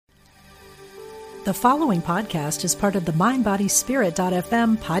The following podcast is part of the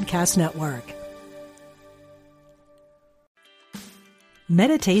MindBodySpirit.fm podcast network.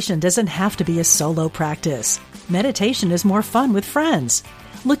 Meditation doesn't have to be a solo practice. Meditation is more fun with friends.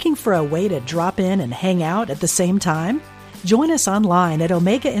 Looking for a way to drop in and hang out at the same time? Join us online at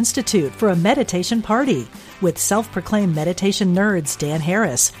Omega Institute for a meditation party with self-proclaimed meditation nerds Dan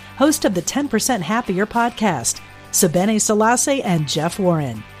Harris, host of the 10% Happier podcast, Sabene Selassie, and Jeff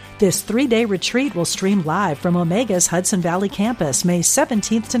Warren. This 3-day retreat will stream live from Omega's Hudson Valley campus May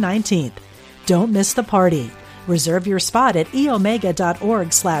 17th to 19th. Don't miss the party. Reserve your spot at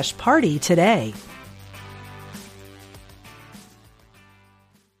eomega.org/party today.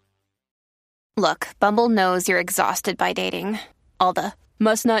 Look, Bumble knows you're exhausted by dating. All the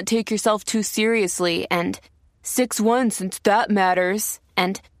must not take yourself too seriously and 6'1" since that matters.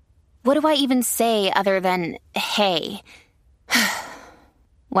 And what do I even say other than hey?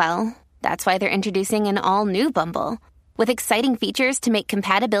 Well, that's why they're introducing an all-new Bumble with exciting features to make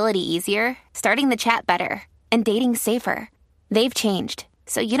compatibility easier, starting the chat better, and dating safer. They've changed,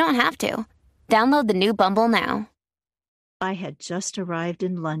 so you don't have to. Download the new Bumble now. I had just arrived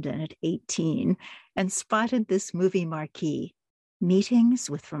in London at 18 and spotted this movie marquee, Meetings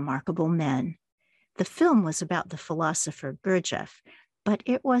with Remarkable Men. The film was about the philosopher Gurdjieff, but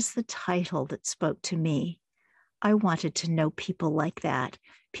it was the title that spoke to me. I wanted to know people like that,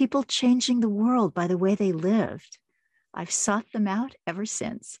 people changing the world by the way they lived. I've sought them out ever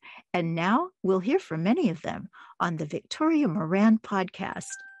since, and now we'll hear from many of them on the Victoria Moran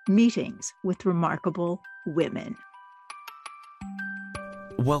podcast, Meetings with Remarkable Women.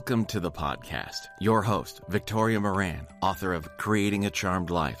 Welcome to the podcast. Your host, Victoria Moran, author of Creating a Charmed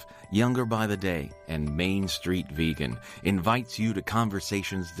Life, Younger by the Day, and Main Street Vegan, invites you to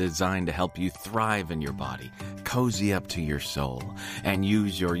conversations designed to help you thrive in your body, cozy up to your soul, and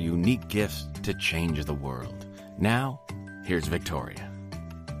use your unique gifts to change the world. Now, here's Victoria.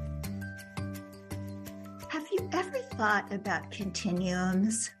 Have you ever thought about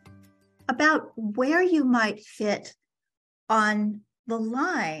continuums? About where you might fit on the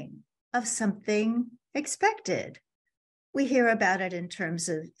line of something expected? We hear about it in terms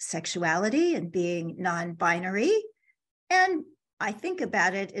of sexuality and being non-binary, and I think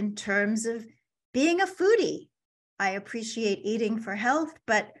about it in terms of being a foodie. I appreciate eating for health,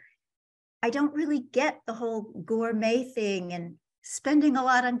 but I don't really get the whole gourmet thing and spending a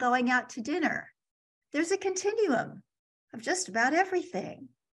lot on going out to dinner. There's a continuum of just about everything.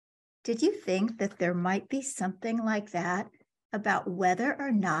 Did you think that there might be something like that about whether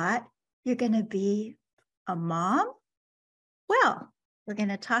or not you're going to be a mom? Well, we're going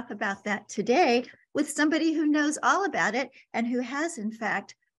to talk about that today with somebody who knows all about it and who has, in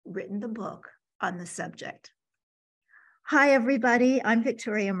fact, written the book on the subject. Hi, everybody. I'm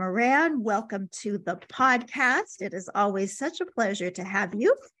Victoria Moran. Welcome to the podcast. It is always such a pleasure to have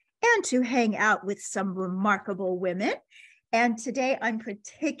you and to hang out with some remarkable women. And today I'm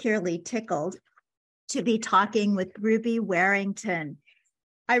particularly tickled to be talking with Ruby Warrington.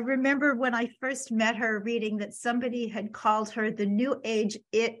 I remember when I first met her reading that somebody had called her the New Age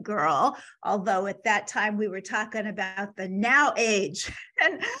It Girl, although at that time we were talking about the now age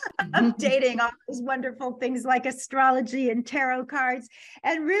and updating all those wonderful things like astrology and tarot cards.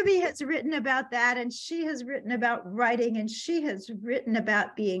 And Ruby has written about that, and she has written about writing, and she has written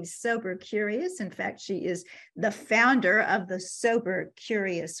about being sober curious. In fact, she is the founder of the Sober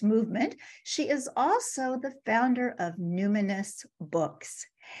Curious movement. She is also the founder of Numinous Books.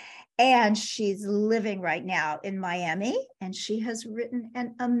 And she's living right now in Miami, and she has written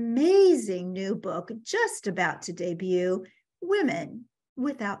an amazing new book just about to debut, Women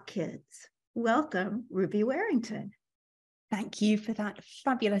Without Kids. Welcome, Ruby Warrington. Thank you for that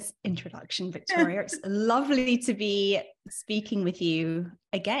fabulous introduction, Victoria. It's lovely to be speaking with you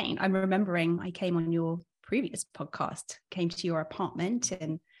again. I'm remembering I came on your previous podcast, came to your apartment,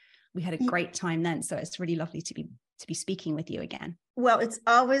 and we had a great time then. So it's really lovely to be speaking with you again. Well, it's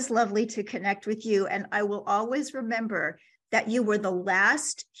always lovely to connect with you. And I will always remember that you were the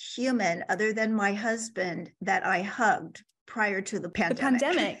last human other than my husband that I hugged prior to the pandemic. The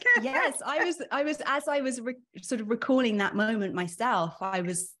pandemic. Yes. I was as I was sort of recalling that moment myself, I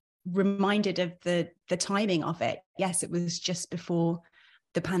was reminded of the timing of it. Yes, it was just before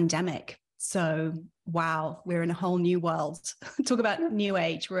the pandemic. So, wow, we're in a whole new world. Talk about new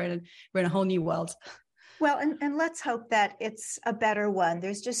age. We're in a whole new world. Well, and let's hope that it's a better one.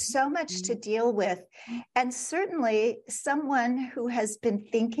 There's just so much to deal with. And certainly someone who has been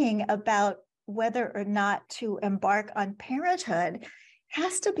thinking about whether or not to embark on parenthood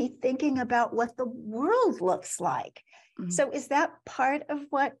has to be thinking about what the world looks like. Mm-hmm. So is that part of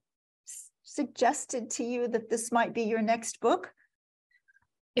what suggested to you that this might be your next book?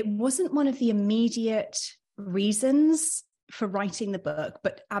 It wasn't one of the immediate reasons for writing the book,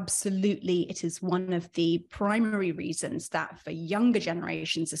 but absolutely it is one of the primary reasons that for younger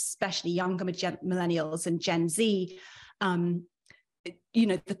generations, especially younger millennials and Gen Z,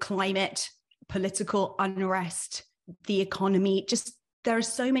 the climate, political unrest, the economy, just there are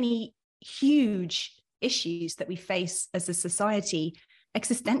so many huge issues that we face as a society,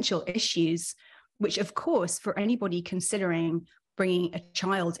 existential issues, which of course, for anybody considering bringing a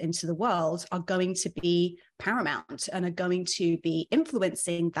child into the world are going to be paramount and are going to be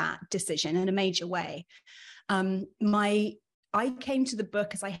influencing that decision in a major way. I came to the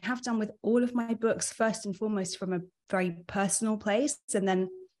book, as I have done with all of my books, first and foremost from a very personal place, and then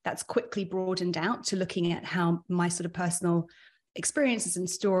that's quickly broadened out to looking at how my sort of personal experiences and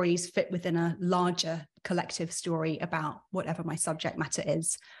stories fit within a larger collective story about whatever my subject matter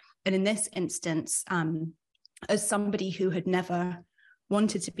is. And in this instance, as somebody who had never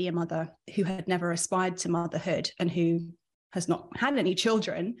wanted to be a mother, who had never aspired to motherhood, and who has not had any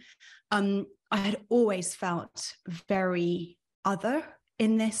children, I had always felt very other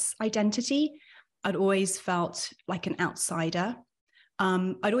in this identity. I'd always felt like an outsider.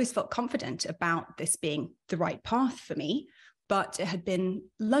 I'd always felt confident about this being the right path for me, but it had been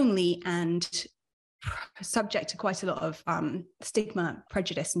lonely and subject to quite a lot of stigma,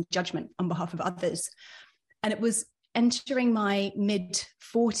 prejudice, and judgment on behalf of others. And it was entering my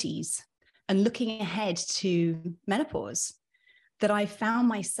mid-40s and looking ahead to menopause that I found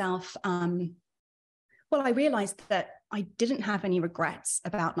myself, I realized that I didn't have any regrets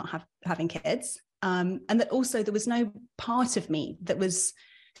about not having kids. And that also there was no part of me that was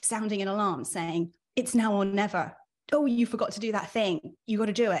sounding an alarm saying, it's now or never. Oh, you forgot to do that thing. You got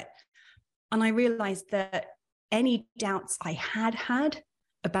to do it. And I realized that any doubts I had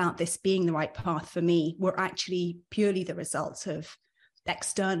about this being the right path for me were actually purely the result of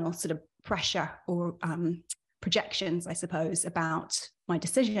external sort of pressure or projections, I suppose, about my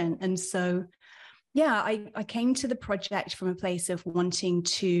decision. And so, I came to the project from a place of wanting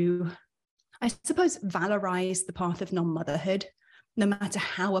to, I suppose, valorize the path of non-motherhood, no matter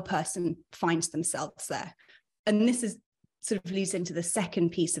how a person finds themselves there. And this is sort of leads into the second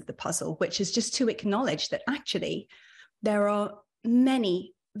piece of the puzzle, which is just to acknowledge that actually there are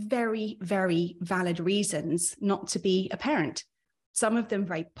many very, very valid reasons not to be a parent. Some of them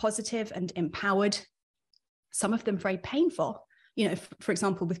very positive and empowered, some of them very painful. For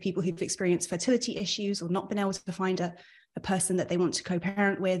example, with people who've experienced fertility issues or not been able to find a person that they want to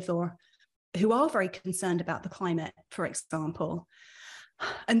co-parent with, or who are very concerned about the climate, for example.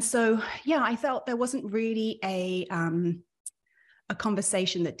 And so, I felt there wasn't really a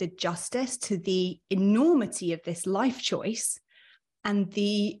conversation that did justice to the enormity of this life choice and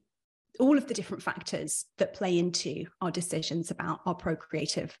all of the different factors that play into our decisions about our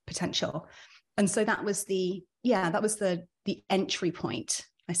procreative potential. And so that was the entry point,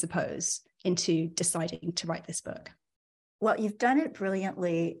 I suppose, into deciding to write this book. Well, you've done it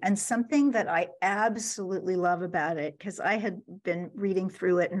brilliantly. And something that I absolutely love about it, because I had been reading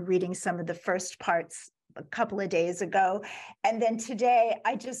through it and reading some of the first parts a couple of days ago. And then today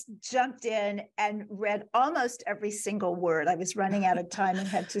I just jumped in and read almost every single word. I was running out of time and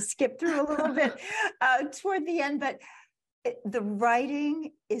had to skip through a little bit toward the end, but the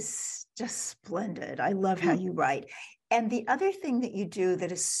writing is just splendid. I love how you write. And the other thing that you do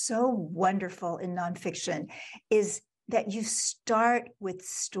that is so wonderful in nonfiction is that you start with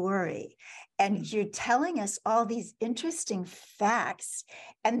story, and you're telling us all these interesting facts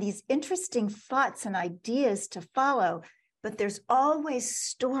and these interesting thoughts and ideas to follow, but there's always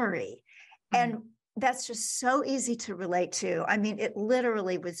story. And that's just so easy to relate to. I mean, it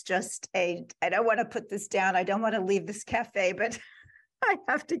literally was just I don't want to put this down. I don't want to leave this cafe, but I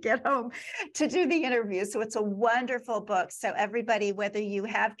have to get home to do the interview. So it's a wonderful book. So everybody, whether you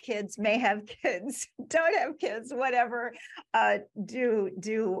have kids, may have kids, don't have kids, whatever, do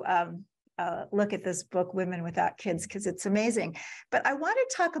look at this book, Women Without Kids, because it's amazing. But I want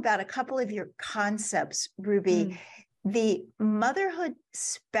to talk about a couple of your concepts, Ruby. The motherhood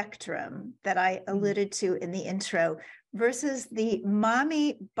spectrum that I alluded to in the intro versus the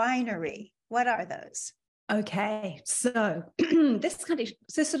mommy binary. What are those? Okay, so this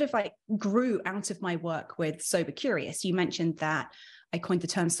sort of like grew out of my work with Sober Curious. You mentioned that I coined the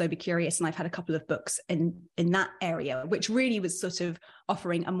term Sober Curious, and I've had a couple of books in that area, which really was sort of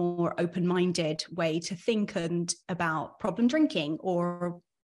offering a more open-minded way to think and about problem drinking or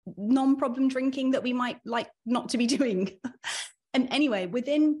non-problem drinking that we might like not to be doing. And anyway,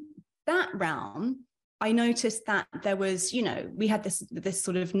 within that realm, I noticed that there was, we had this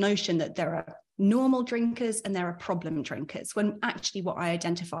sort of notion that there are normal drinkers and there are problem drinkers, when actually what I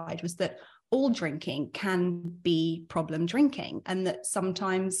identified was that all drinking can be problem drinking, and that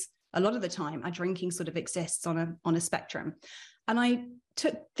sometimes, a lot of the time, our drinking sort of exists on a spectrum. And I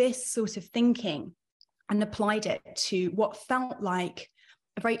took this sort of thinking and applied it to what felt like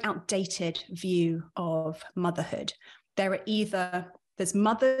a very outdated view of motherhood. There's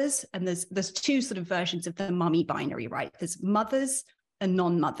mothers, and there's two sort of versions of the mummy binary, right? There's mothers and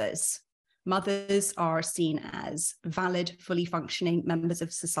non-mothers. Mothers are seen as valid, fully functioning members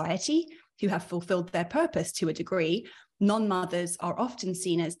of society who have fulfilled their purpose to a degree. Non-mothers are often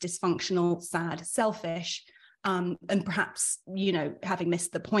seen as dysfunctional, sad, selfish, and perhaps, having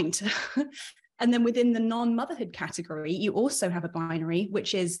missed the point. And then within the non-motherhood category, you also have a binary,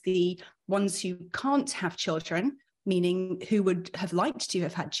 which is the ones who can't have children, meaning who would have liked to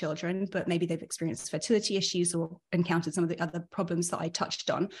have had children, but maybe they've experienced fertility issues or encountered some of the other problems that I touched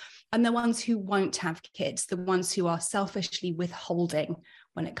on. And the ones who won't have kids, the ones who are selfishly withholding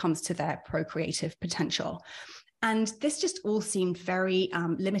when it comes to their procreative potential. And this just all seemed very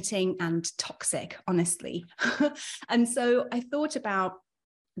limiting and toxic, honestly. And so I thought about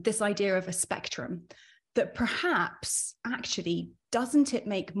this idea of a spectrum, that perhaps actually, doesn't it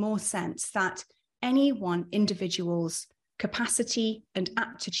make more sense that any one individual's capacity and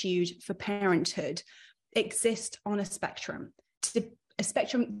aptitude for parenthood exist on a spectrum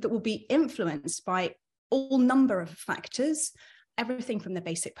that will be influenced by all number of factors, everything from the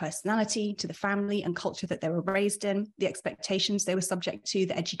basic personality to the family and culture that they were raised in, the expectations they were subject to,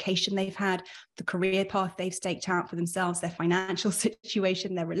 the education they've had, the career path they've staked out for themselves, their financial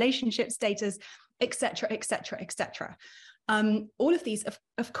situation, their relationship status, etc., etc., etc. All of these,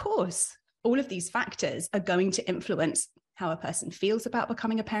 of course, all of these factors are going to influence how a person feels about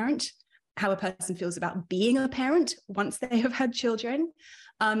becoming a parent, how a person feels about being a parent once they have had children,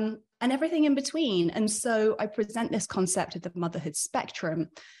 and everything in between. And so I present this concept of the motherhood spectrum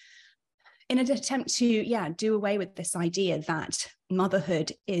in an attempt to, do away with this idea that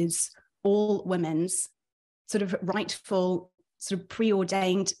motherhood is all women's sort of rightful, sort of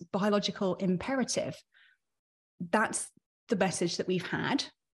preordained biological imperative. That's the message that we've had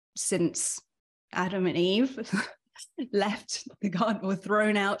since Adam and Eve left the garden, or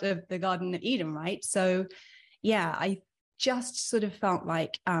thrown out of the Garden of Eden, right? So I just sort of felt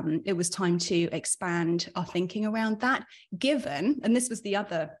like it was time to expand our thinking around that, given, and this was the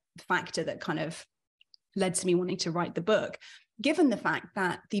other factor that kind of led to me wanting to write the book, given the fact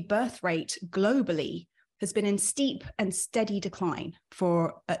that the birth rate globally has been in steep and steady decline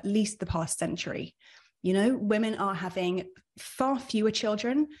for at least the past century. Women are having far fewer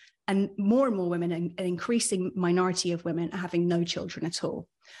children, and more women, an increasing minority of women, are having no children at all.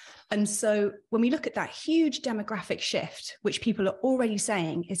 And so when we look at that huge demographic shift, which people are already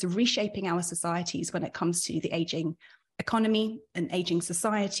saying is reshaping our societies when it comes to the aging economy and aging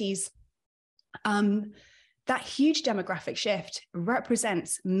societies, that huge demographic shift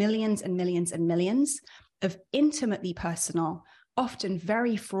represents millions and millions and millions of intimately personal, often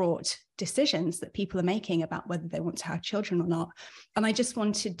very fraught decisions that people are making about whether they want to have children or not. And I just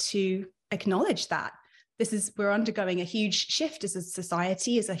wanted to acknowledge that. We're undergoing a huge shift as a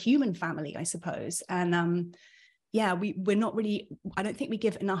society, as a human family, I suppose. And we're not really, I don't think we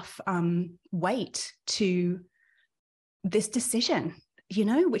give enough weight to this decision,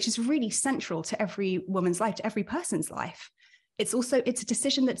 which is really central to every woman's life, to every person's life. It's a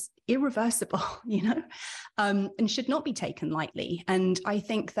decision that's irreversible, and should not be taken lightly. And I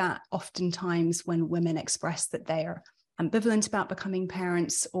think that oftentimes when women express that they are ambivalent about becoming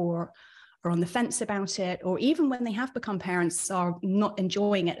parents, or on the fence about it, or even when they have become parents are not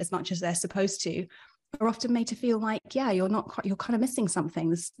enjoying it as much as they're supposed to, are often made to feel like, you're kind of missing something.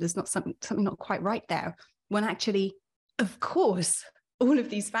 There's not something not quite right there. When actually, of course, all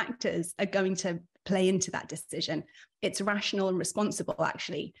of these factors are going to play into that decision. It's rational and responsible,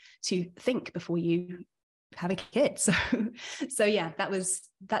 actually, to think before you have a kid. So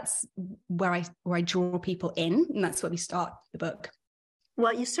that's where I draw people in, and that's where we start the book.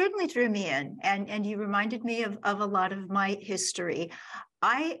 Well, you certainly drew me in, and you reminded me of a lot of my history.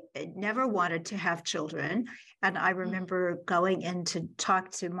 I never wanted to have children, and I remember going in to talk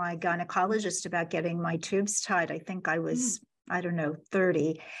to my gynecologist about getting my tubes tied. I think I was,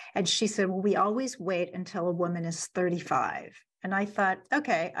 30. And she said, well, we always wait until a woman is 35. And I thought,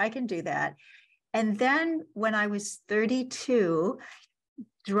 okay, I can do that. And then when I was 32,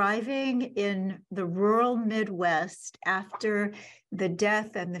 driving in the rural Midwest after the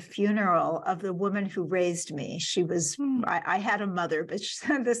death and the funeral of the woman who raised me. She was, I had a mother, but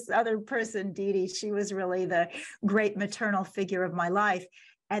this other person, Dee Dee, she was really the great maternal figure of my life.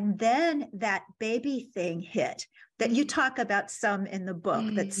 And then that baby thing hit that you talk about some in the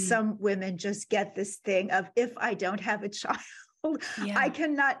book, that some women just get this thing of, if I don't have a child, I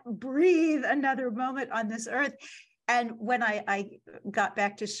cannot breathe another moment on this earth. And when I got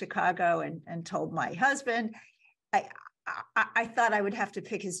back to Chicago and told my husband, I thought I would have to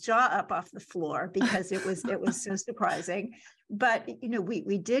pick his jaw up off the floor because it was so surprising. But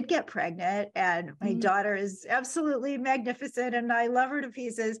we did get pregnant, and my daughter is absolutely magnificent, and I love her to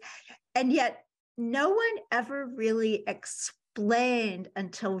pieces. And yet, no one ever really explained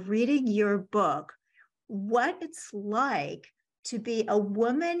until reading your book what it's like to be a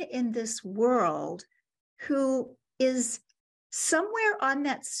woman in this world who is somewhere on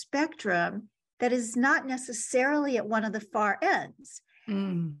that spectrum that is not necessarily at one of the far ends.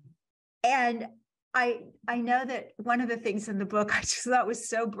 And I know that one of the things in the book I just thought was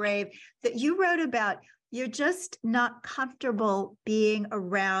so brave that you wrote about, you're just not comfortable being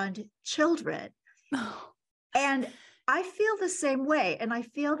around children. And I feel the same way. And I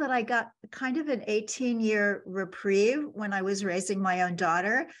feel that I got kind of an 18-year reprieve when I was raising my own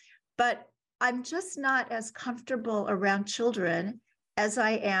daughter, but I'm just not as comfortable around children as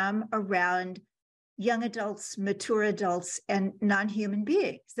I am around young adults, mature adults, and non-human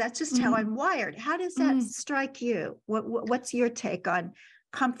beings. That's just how I'm wired. How does that strike you? What's your take on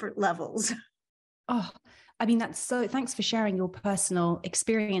comfort levels? Oh, I mean, thanks for sharing your personal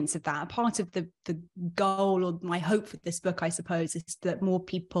experience of that. Part of the goal, or my hope for this book, I suppose, is that more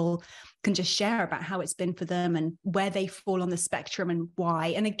people can just share about how it's been for them and where they fall on the spectrum and why.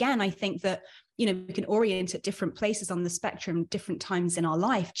 And again, I think that, we can orient at different places on the spectrum, different times in our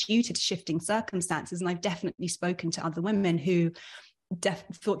life due to shifting circumstances. And I've definitely spoken to other women who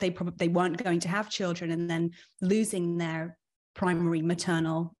thought they weren't going to have children, and then losing their primary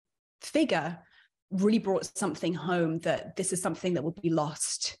maternal figure really brought something home, that this is something that will be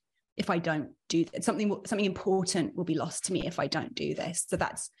lost if I don't do this. Something important will be lost to me if I don't do this. So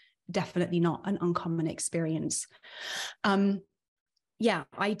that's definitely not an uncommon experience.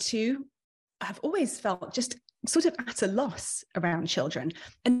 I too have always felt just sort of at a loss around children.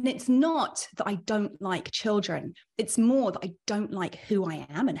 And it's not that I don't like children. It's more that I don't like who I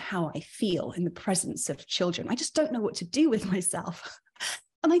am and how I feel in the presence of children. I just don't know what to do with myself.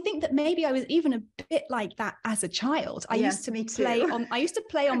 And I think that maybe I was even a bit like that as a child. I used to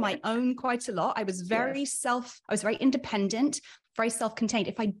play on my own quite a lot. I was very independent, very self-contained.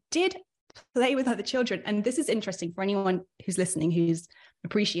 If I did play with other children, and this is interesting for anyone who's listening who's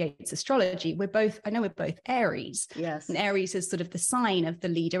appreciates astrology, we're both Aries. Yes. And Aries is sort of the sign of the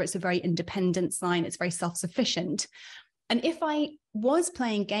leader. It's a very independent sign. It's very self-sufficient. And if I was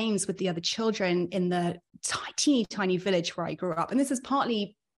playing games with the other children in the teeny tiny village where I grew up, and this is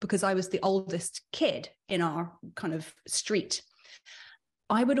partly because I was the oldest kid in our kind of street,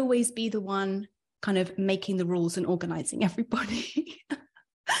 I would always be the one kind of making the rules and organizing everybody.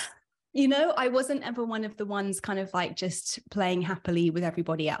 I wasn't ever one of the ones kind of like just playing happily with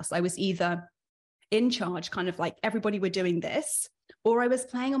everybody else. I was either in charge, kind of like everybody were doing this, or I was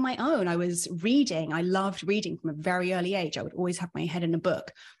playing on my own. I was reading. I loved reading from a very early age. I would always have my head in a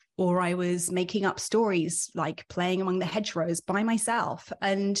book, or I was making up stories, like playing among the hedgerows by myself.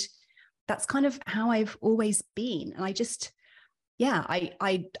 And that's kind of how I've always been. And I just, I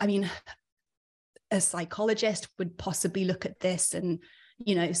mean, a psychologist would possibly look at this and,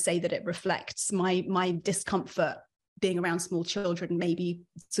 say that it reflects my discomfort being around small children, maybe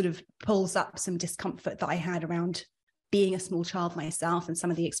sort of pulls up some discomfort that I had around being a small child myself and some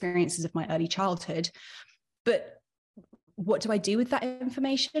of the experiences of my early childhood. But what do I do with that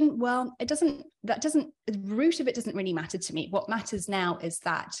information? Well, the root of it doesn't really matter to me. What matters now is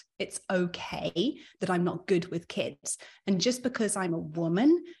that it's okay that I'm not good with kids. And just because I'm a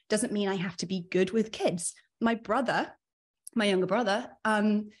woman doesn't mean I have to be good with kids. My younger brother,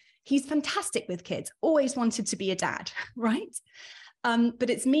 he's fantastic with kids, always wanted to be a dad, right? But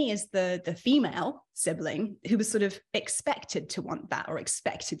it's me as the female sibling who was sort of expected to want that, or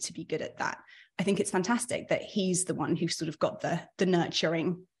expected to be good at that. I think it's fantastic that he's the one who sort of got the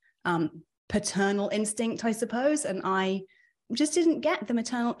nurturing paternal instinct, I suppose. And I just didn't get the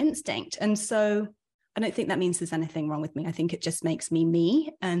maternal instinct. And so I don't think that means there's anything wrong with me. I think it just makes me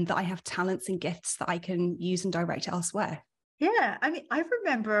me, and that I have talents and gifts that I can use and direct elsewhere. Yeah. I mean, I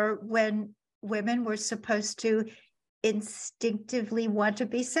remember when women were supposed to instinctively want to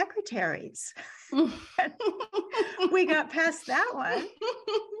be secretaries. We got past that one.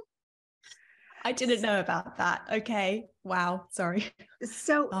 I didn't know about that. Okay. Wow. Sorry.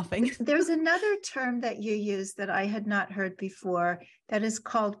 So Laughing. There's another term that you use that I had not heard before that is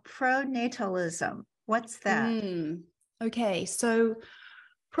called pronatalism. What's that? Okay. So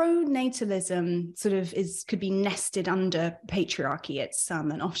pronatalism sort of could be nested under patriarchy. It's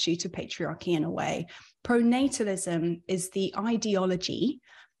an offshoot of patriarchy in a way. Pronatalism is the ideology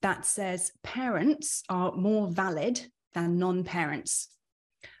that says parents are more valid than non-parents.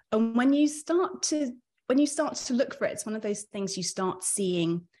 And when you start to look for it, it's one of those things you start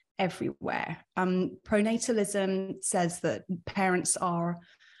seeing everywhere. Pronatalism says that parents are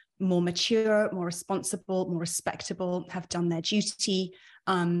more mature, more responsible, more respectable, have done their duty,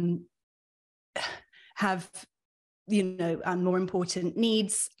 have more important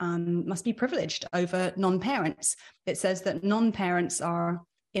needs, must be privileged over non-parents. It says that non-parents are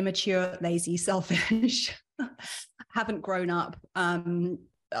immature, lazy, selfish, haven't grown up, are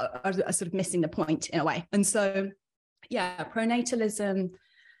sort of missing the point in a way. And so, yeah, pronatalism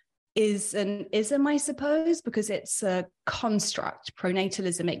is an ism, I suppose, because it's a construct.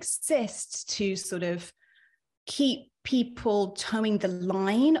 Pronatalism exists to sort of keep people towing the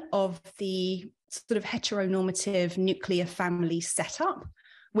line of the sort of heteronormative nuclear family setup,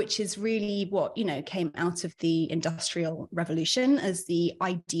 which is really what, came out of the Industrial Revolution as the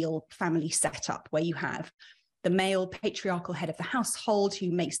ideal family setup, where you have the male patriarchal head of the household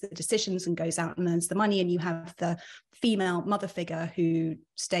who makes the decisions and goes out and earns the money. And you have the female mother figure who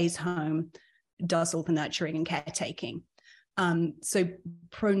stays home, does all the nurturing and caretaking. So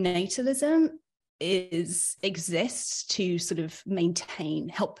pronatalism exists to sort of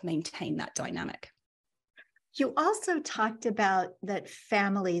help maintain that dynamic. You also talked about that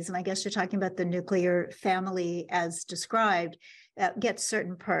families, and I guess you're talking about the nuclear family as described, get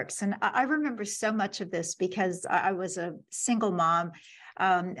certain perks. And I remember so much of this because I was a single mom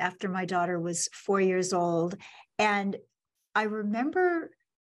after my daughter was 4 years old. And I remember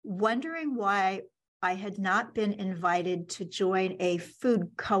wondering why I had not been invited to join a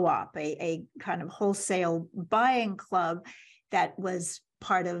food co-op, a kind of wholesale buying club that was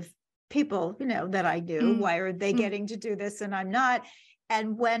part of people, that I knew. Why are they getting to do this and I'm not?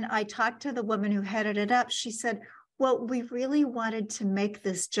 And when I talked to the woman who headed it up, she said, well, we really wanted to make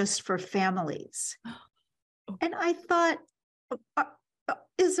this just for families. And I thought,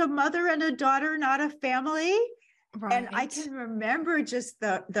 is a mother and a daughter not a family? Right. And I can remember just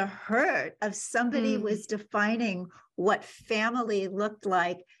the hurt of somebody was defining what family looked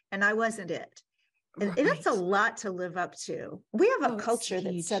like, and I wasn't it. Right. And that's a lot to live up to. We have a culture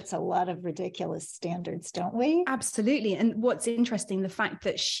that sets a lot of ridiculous standards, don't we? Absolutely. And what's interesting, the fact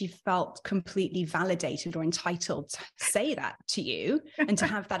that she felt completely validated or entitled to say that to you and to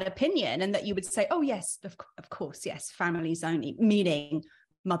have that opinion, and that you would say, oh, yes, of course, yes, families only, meaning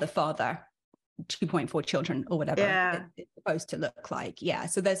mother, father, 2.4 children or whatever it's supposed to look like. Yeah.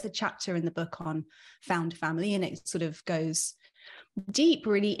 So there's a chapter in the book on found family, and it sort of goes deep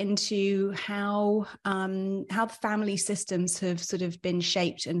really into how family systems have sort of been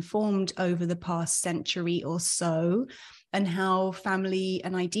shaped and formed over the past century or so, and how family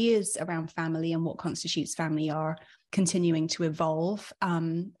and ideas around family and what constitutes family are continuing to evolve,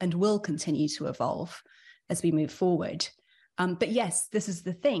 and will continue to evolve as we move forward. But yes, this is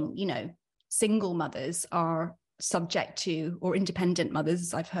the thing, single mothers are subject to, or independent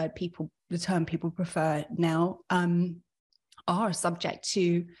mothers, I've heard the term people prefer now, are subject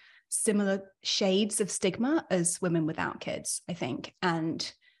to similar shades of stigma as women without kids, I think.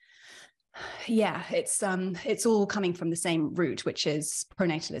 And yeah, it's all coming from the same root, which is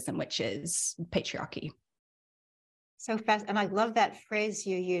pronatalism, which is patriarchy. So fast. And I love that phrase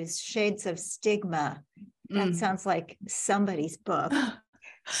you use, shades of stigma. That sounds like somebody's book.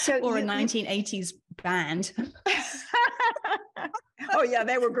 Or a 1980s band. Oh, yeah,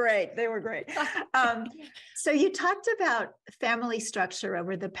 they were great. So you talked about family structure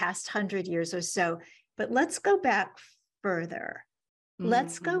over the past 100 years or so, but let's go back further.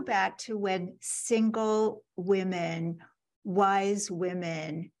 Let's go back to when single women, wise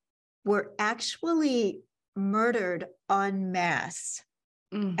women, were actually murdered en masse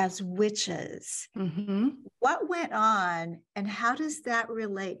as witches. What went on, and how does that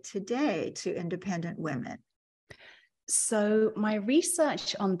relate today to independent women? So my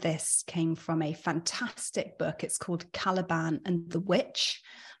research on this came from a fantastic book. It's called Caliban and the Witch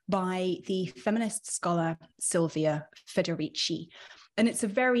by the feminist scholar Silvia Federici. And it's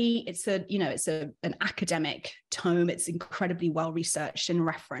an academic tome. It's incredibly well researched and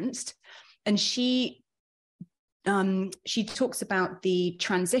referenced. And she she talks about the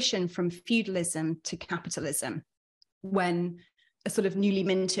transition from feudalism to capitalism, when a sort of newly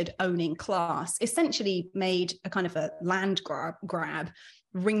minted owning class essentially made a kind of a land grab,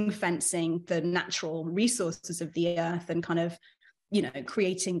 ring fencing the natural resources of the earth and kind of,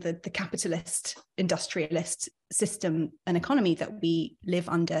 creating the capitalist industrialist system and economy that we live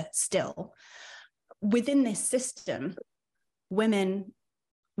under still. Within this system, women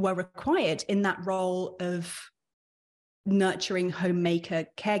were required in that role of nurturing homemaker,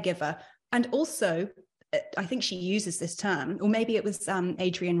 caregiver, and also, I think she uses this term, or maybe it was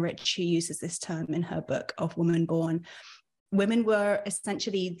Adrienne Rich who uses this term in her book of Woman Born. Women were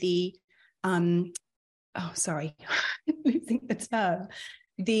essentially the, losing the term,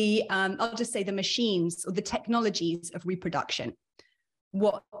 I'll just say the machines or the technologies of reproduction.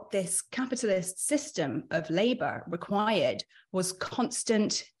 What this capitalist system of labor required was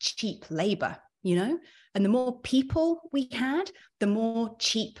constant, cheap labor, and the more people we had, the more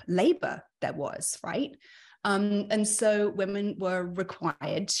cheap labor there was, right? And so women were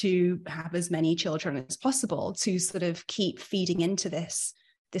required to have as many children as possible to sort of keep feeding into this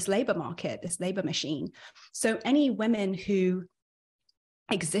labor market, this labor machine. So any women who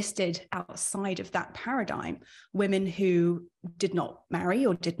existed outside of that paradigm, women who did not marry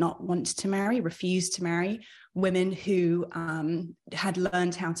or did not want to marry, refused to marry, women who had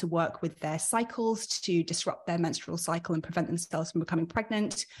learned how to work with their cycles to disrupt their menstrual cycle and prevent themselves from becoming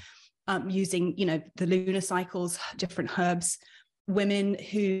pregnant, using, the lunar cycles, different herbs, women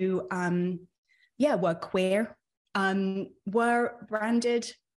who, were queer, were branded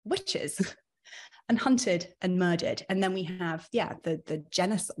witches and hunted and murdered. And then we have,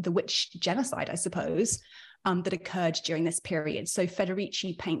 the witch genocide, I suppose, that occurred during this period. So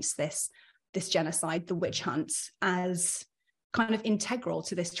Federici paints this genocide, the witch hunt, as kind of integral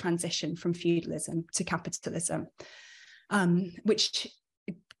to this transition from feudalism to capitalism, which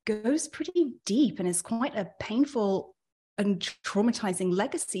goes pretty deep and is quite a painful and traumatizing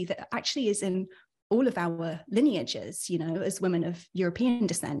legacy that actually is in all of our lineages, as women of European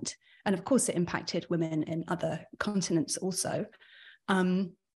descent. And of course, it impacted women in other continents also. I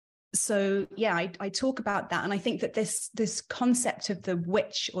talk about that. And I think that this concept of the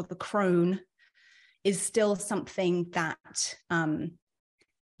witch or the crone is still something that,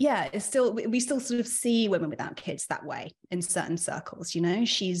 we still sort of see women without kids that way in certain circles.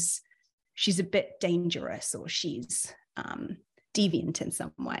 She's a bit dangerous, or she's deviant in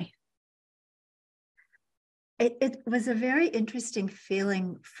some way. It was a very interesting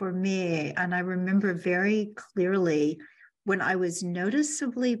feeling for me. And I remember very clearly when I was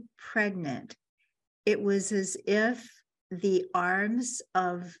noticeably pregnant, it was as if the arms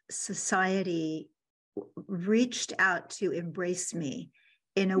of society reached out to embrace me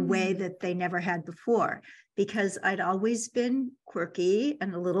in a way that they never had before, because I'd always been quirky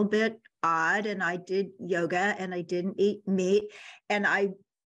and a little bit odd, and I did yoga and I didn't eat meat and I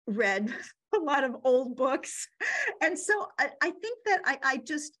read a lot of old books. And so I think that I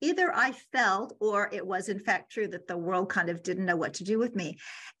just, either I felt, or it was in fact true, that the world kind of didn't know what to do with me.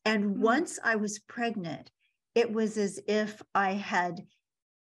 And once I was pregnant, it was as if I had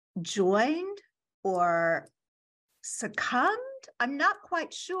joined or succumbed. I'm not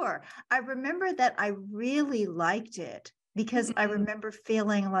quite sure. I remember that I really liked it because I remember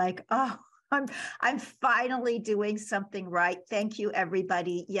feeling like, oh, I'm finally doing something right. Thank you,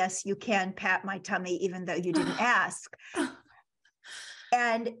 everybody. Yes, you can pat my tummy, even though you didn't ask.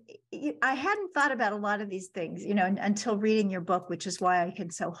 And I hadn't thought about a lot of these things, until reading your book, which is why I can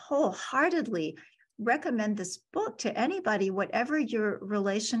so wholeheartedly recommend this book to anybody, whatever your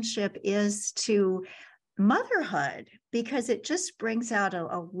relationship is to motherhood, because it just brings out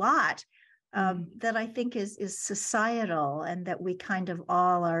a lot that I think is societal and that we kind of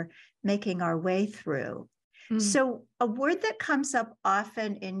all are making our way through. So a word that comes up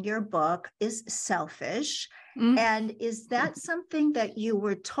often in your book is selfish. And is that something that you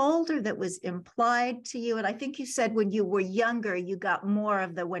were told or that was implied to you? And I think you said when you were younger, you got more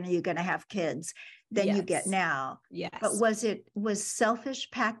of the when are you going to have kids than you get now. Yes. But was selfish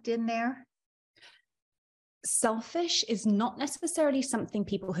packed in there? Selfish is not necessarily something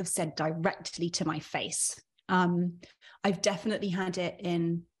people have said directly to my face. I've definitely had it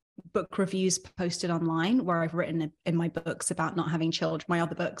in book reviews posted online where I've written in my books about not having children, my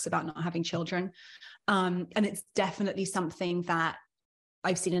other books about not having children. And it's definitely something that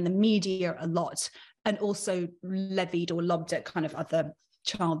I've seen in the media a lot, and also levied or lobbed at kind of other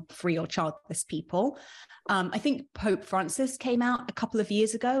child-free or childless people. I think Pope Francis came out a couple of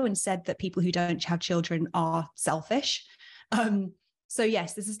years ago and said that people who don't have children are selfish. So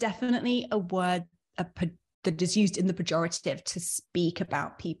yes, this is definitely a word, a that is used in the pejorative to speak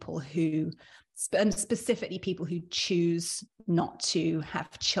about people who, and specifically people who choose not to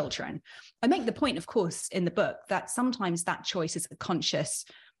have children. I make the point, of course, in the book that sometimes that choice is a conscious,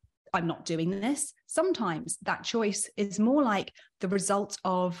 I'm not doing this. Sometimes that choice is more like the result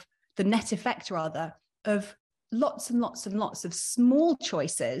of the net effect, rather, of lots and lots and lots of small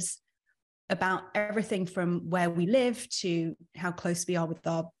choices about everything from where we live to how close we are with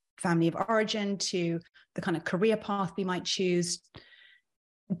our family of origin, to the kind of career path we might choose,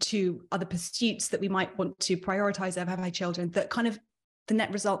 to other pursuits that we might want to prioritize over having children, that kind of the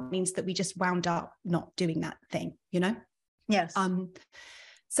net result means that we just wound up not doing that thing, you know? Yes.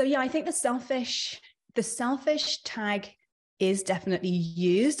 So yeah, I think the selfish tag is definitely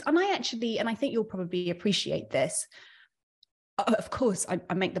used. And I think you'll probably appreciate this. Of course,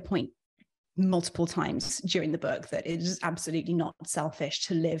 I make the point multiple times during the book that it is absolutely not selfish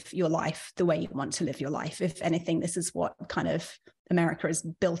to live your life the way you want to live your life. If anything, this is what kind of America is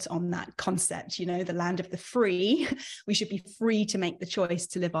built on, that concept, you know, the land of the free. We should be free to make the choice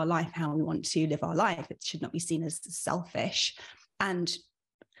to live our life how we want to live our life. It should not be seen as selfish. And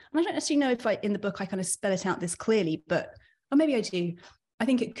I don't necessarily know if in the book I kind of spell it out this clearly, or maybe I do. I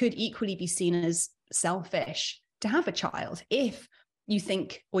think it could equally be seen as selfish to have a child if you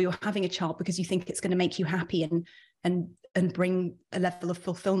think, or you're having a child because you think it's going to make you happy and bring a level of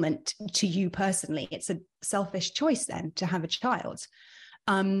fulfillment to you personally. It's a selfish choice then to have a child.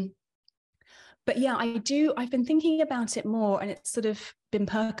 But yeah, I've been thinking about it more, and it's sort of been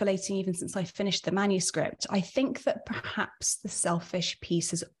percolating even since I finished the manuscript. I think that perhaps the selfish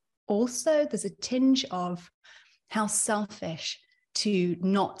piece is also, there's a tinge of how selfish to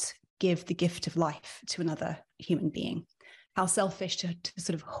not give the gift of life to another human being. How selfish to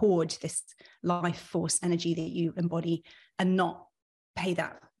sort of hoard this life force energy that you embody and not pay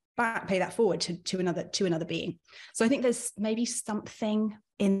that back, pay that forward to another being. So I think there's maybe something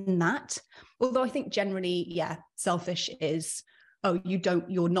in that. Although I think generally, yeah, selfish is,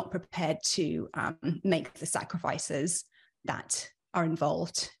 you're not prepared to make the sacrifices that are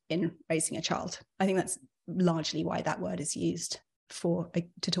involved in raising a child. I think that's largely why that word is used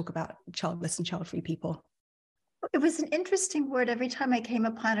to talk about childless and child-free people. It was an interesting word every time I came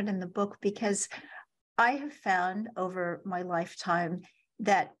upon it in the book, because I have found over my lifetime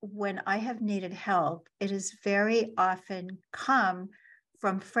that when I have needed help, it has very often come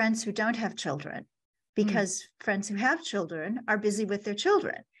from friends who don't have children, because friends who have children are busy with their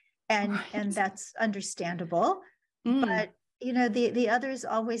children. And that's understandable. But you know, the others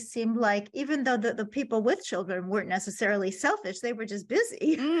always seemed like, even though the people with children weren't necessarily selfish, they were just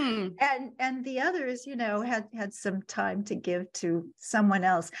busy. And the others, you know, had some time to give to someone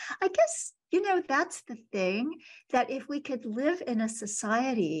else. I guess, you know, that's the thing, that if we could live in a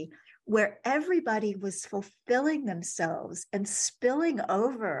society where everybody was fulfilling themselves and spilling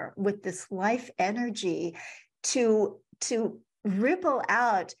over with this life energy to ripple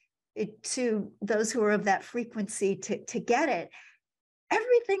out to those who are of that frequency to get it,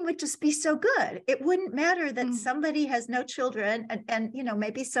 everything would just be so good. It wouldn't matter that somebody has no children and you know,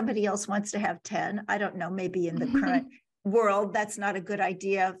 maybe somebody else wants to have 10. I don't know, maybe in the current world, that's not a good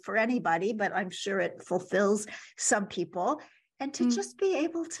idea for anybody, but I'm sure it fulfills some people. And to just be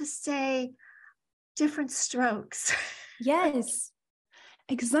able to say different strokes. Yes,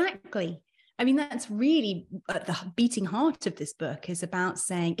 exactly. I mean, that's really at the beating heart of this book, is about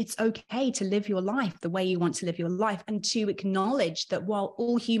saying it's okay to live your life the way you want to live your life, and to acknowledge that while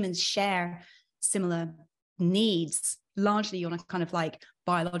all humans share similar needs, largely on a kind of like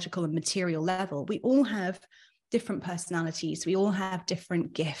biological and material level, we all have different personalities, we all have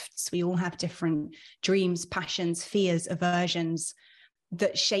different gifts, we all have different dreams, passions, fears, aversions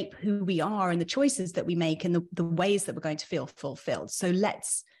that shape who we are and the choices that we make and the ways that we're going to feel fulfilled. So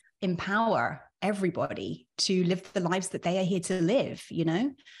let's empower everybody to live the lives that they are here to live, you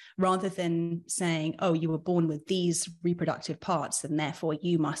know, rather than saying, oh, you were born with these reproductive parts and therefore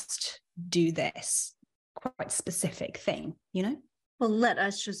you must do this quite specific thing, you know? Well, let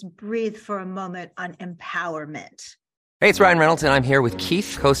us just breathe for a moment on empowerment. Hey, it's Ryan Reynolds, and I'm here with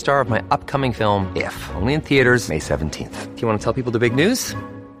Keith, co-star of my upcoming film, If, only in theaters May 17th. Do you want to tell people the big news?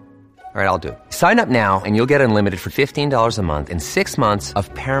 All right, I'll do it. Sign up now and you'll get unlimited for $15 a month and 6 months of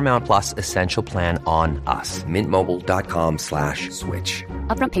Paramount Plus Essential Plan on us. MintMobile.com/switch.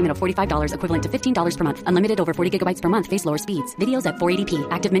 Upfront payment of $45 equivalent to $15 per month. Unlimited over 40 gigabytes per month. Face lower speeds. Videos at 480p.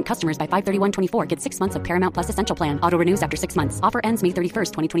 Active Mint customers by 531.24 get 6 months of Paramount Plus Essential Plan. Auto renews after 6 months. Offer ends May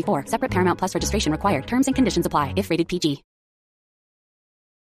 31st, 2024. Separate Paramount Plus registration required. Terms and conditions apply if rated PG.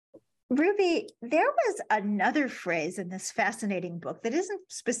 Ruby, there was another phrase in this fascinating book that isn't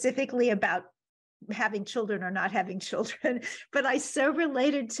specifically about having children or not having children, but I so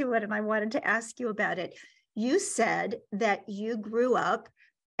related to it and I wanted to ask you about it. You said that you grew up,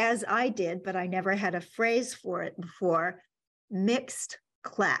 as I did, but I never had a phrase for it before, mixed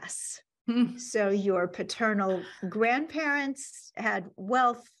class. So your paternal grandparents had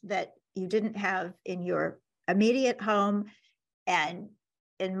wealth that you didn't have in your immediate home. And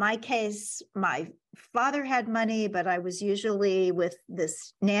in my case, my father had money, but I was usually with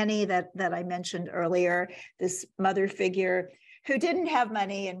this nanny that I mentioned earlier, this mother figure who didn't have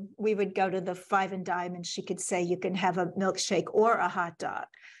money. And we would go to the Five and Dime and she could say, you can have a milkshake or a hot dog,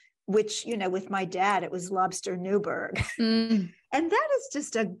 which, you know, with my dad, it was lobster Newburg. And that is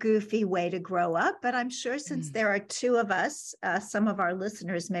just a goofy way to grow up. But I'm sure since there are two of us, some of our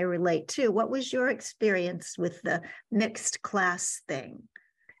listeners may relate too. What was your experience with the mixed class thing?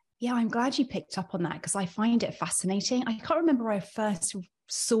 Yeah, I'm glad you picked up on that because I find it fascinating. I can't remember where I first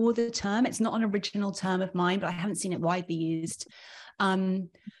saw the term. It's not an original term of mine, but I haven't seen it widely used.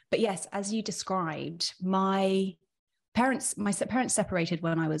 But yes, as you described, my parents separated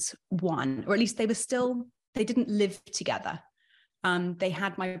when I was 1, or at least they didn't live together. They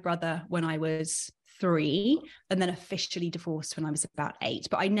had my brother when I was 3 and then officially divorced when I was about 8,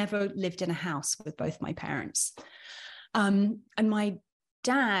 but I never lived in a house with both my parents. And my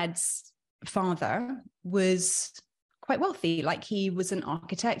dad's father was quite wealthy. Like, he was an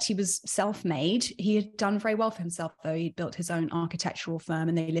architect. He was self-made. He had done very well for himself, though. He built his own architectural firm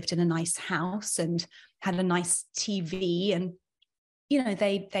and they lived in a nice house and had a nice TV. And, you know,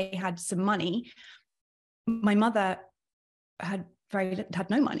 they had some money. My mother had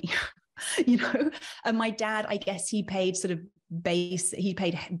no money, you know, and my dad, I guess he paid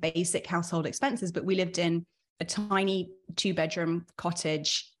basic household expenses, but we lived in a tiny 2-bedroom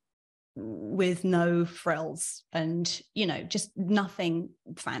cottage with no frills and, you know, just nothing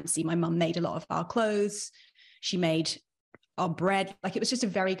fancy. My mum made a lot of our clothes. She made our bread. Like, it was just a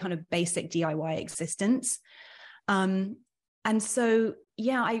very kind of basic DIY existence. And so,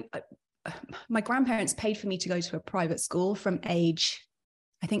 yeah, my grandparents paid for me to go to a private school from age,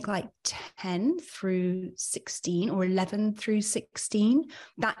 I think, like 10 through 16 or 11 through 16.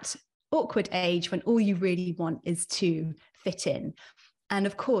 That awkward age when all you really want is to fit in. And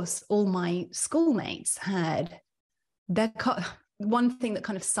of course, all my schoolmates had one thing that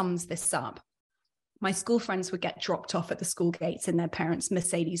kind of sums this up. My school friends would get dropped off at the school gates in their parents'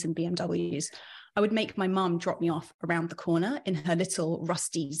 Mercedes and BMWs. I would make my mum drop me off around the corner in her little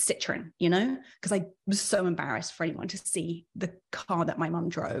rusty Citroen, you know, because I was so embarrassed for anyone to see the car that my mum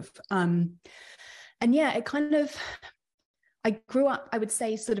drove. And yeah, it kind of, I grew up, I would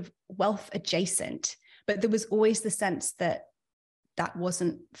say, sort of wealth adjacent, but there was always the sense that that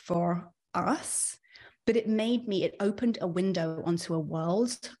wasn't for us, but it opened a window onto a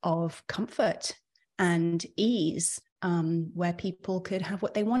world of comfort and ease, where people could have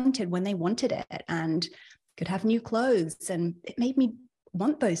what they wanted when they wanted it and could have new clothes. And it made me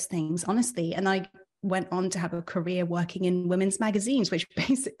want those things, honestly. And I went on to have a career working in women's magazines, which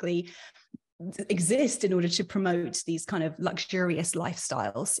basically exist in order to promote these kind of luxurious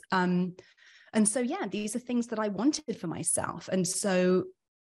lifestyles. And so, yeah, these are things that I wanted for myself. And so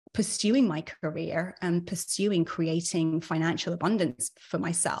pursuing my career and pursuing creating financial abundance for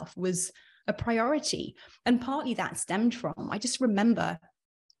myself was a priority. And partly that stemmed from, I just remember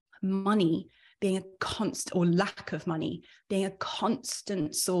money being or lack of money being a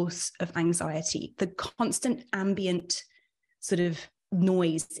constant source of anxiety. The constant ambient sort of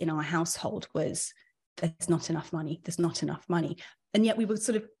noise in our household was, there's not enough money, there's not enough money. And yet we were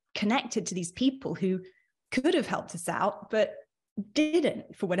sort of connected to these people who could have helped us out, but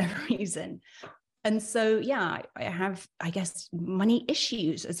didn't for whatever reason. And so, yeah, I have, I guess, money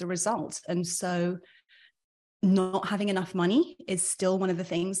issues as a result. And so not having enough money is still one of the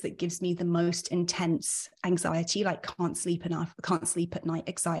things that gives me the most intense anxiety, like can't sleep enough, can't sleep at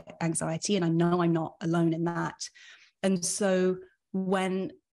night anxiety. And I know I'm not alone in that. And so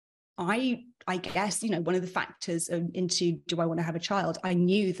when I guess, you know, one of the factors into, do I want to have a child? I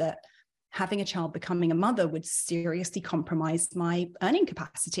knew that having a child, becoming a mother, would seriously compromise my earning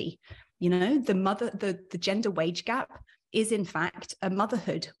capacity. You know, the gender wage gap is in fact a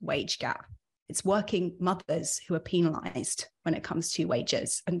motherhood wage gap. It's working mothers who are penalized when it comes to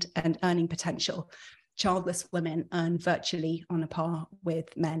wages and earning potential. Childless women earn virtually on a par with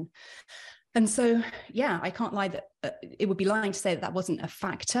men. And so, yeah, I can't lie that it would be lying to say that wasn't a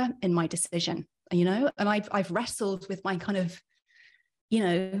factor in my decision, you know, and I've wrestled with my kind of, you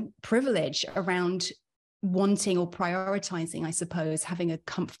know, privilege around wanting or prioritizing, I suppose, having a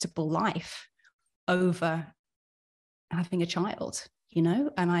comfortable life over having a child, you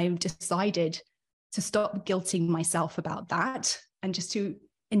know, and I decided to stop guilting myself about that and just to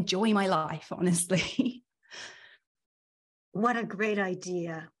enjoy my life, honestly. What a great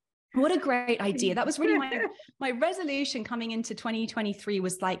idea. What a great idea. That was really my resolution coming into 2023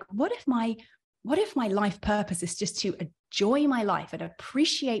 was like, what if my life purpose is just to enjoy my life and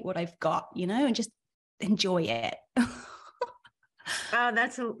appreciate what I've got, and just enjoy it. Oh,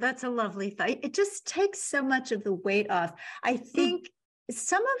 that's a lovely thought. It just takes so much of the weight off. I think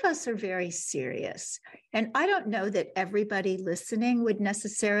some of us are very serious, and I don't know that everybody listening would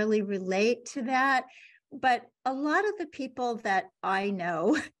necessarily relate to that, but a lot of the people that I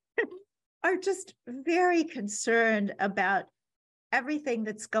know are just very concerned about everything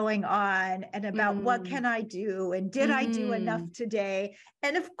that's going on and about what can I do and did I do enough today?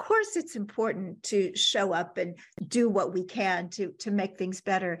 And of course, it's important to show up and do what we can to make things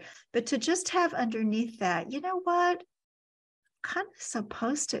better. But to just have underneath that, you know what? I'm kind of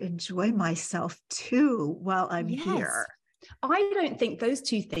supposed to enjoy myself too while I'm here. I don't think those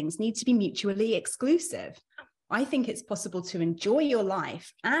two things need to be mutually exclusive. I think it's possible to enjoy your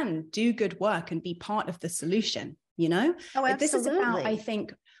life and do good work and be part of the solution. Oh, absolutely.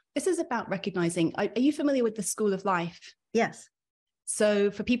 This is about recognizing, are you familiar with the School of Life? Yes. So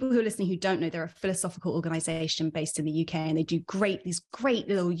for people who are listening who don't know, they're a philosophical organization based in the UK, and they do these great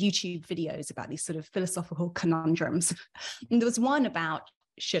little YouTube videos about these sort of philosophical conundrums. And there was one about,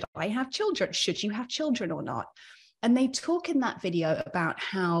 should I have children? Should you have children or not? And they talk in that video about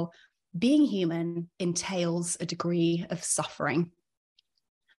how being human entails a degree of suffering.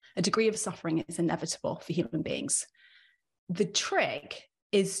 A degree of suffering is inevitable for human beings. The trick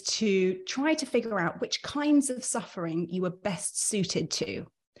is to try to figure out which kinds of suffering you are best suited to.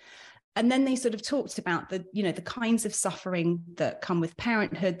 And then they sort of talked about the kinds of suffering that come with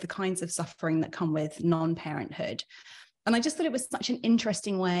parenthood, the kinds of suffering that come with non-parenthood. And I just thought it was such an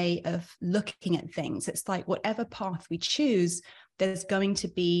interesting way of looking at things. It's like whatever path we choose, there's going to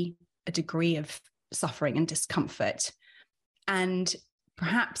be a degree of suffering and discomfort. And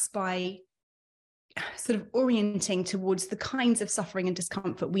perhaps by sort of orienting towards the kinds of suffering and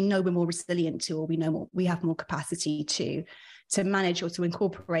discomfort we know we're more resilient to, or we have more capacity to manage or to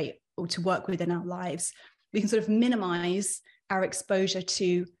incorporate or to work with in our lives, we can sort of minimize our exposure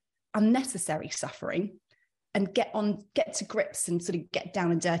to unnecessary suffering and get to grips and sort of get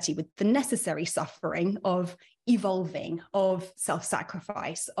down and dirty with the necessary suffering of evolving, of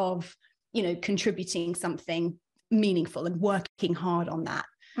self-sacrifice, of, contributing something meaningful and working hard on that.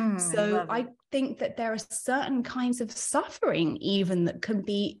 So I think that there are certain kinds of suffering even that can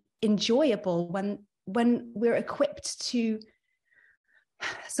be enjoyable when we're equipped to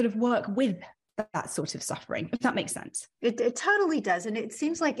sort of work with that sort of suffering, if that makes sense. It totally does. And it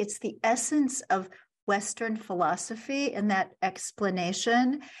seems like it's the essence of Western philosophy and that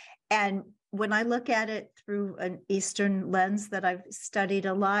explanation. And when I look at it through an Eastern lens that I've studied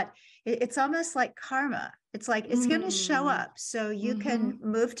a lot, it's almost like karma. It's like it's going to show up. So you can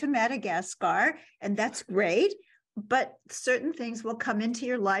move to Madagascar, and that's great. But certain things will come into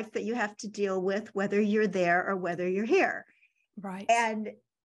your life that you have to deal with, whether you're there or whether you're here. Right. And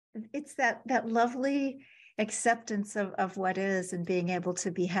it's that lovely acceptance of what is and being able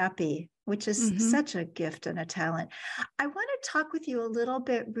to be happy, which is such a gift and a talent. I want to talk with you a little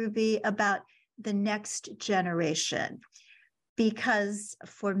bit, Ruby, about the next generation, because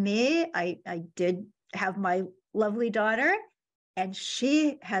for me, I did have my lovely daughter, and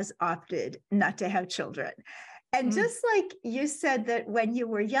she has opted not to have children. And just like you said that when you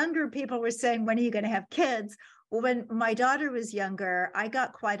were younger, people were saying, when are you going to have kids? Well, when my daughter was younger, I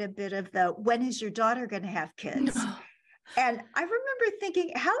got quite a bit of the, when is your daughter going to have kids? No. And I remember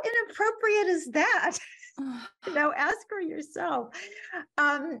thinking, how inappropriate is that? Ask her yourself.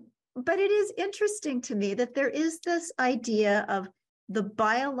 But it is interesting to me that there is this idea of the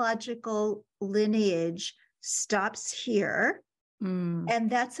biological lineage stops here. And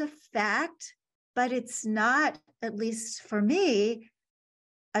that's a fact, but it's not, at least for me,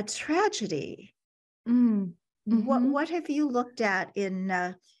 a tragedy. What have you looked at in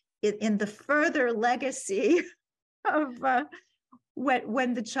the further legacy of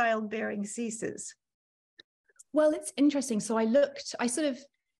when the childbearing ceases? Well, it's interesting. So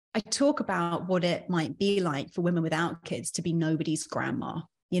I talk about what it might be like for women without kids to be nobody's grandma,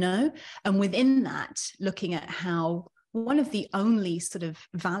 and within that, looking at how one of the only sort of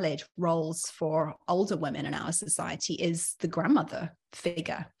valid roles for older women in our society is the grandmother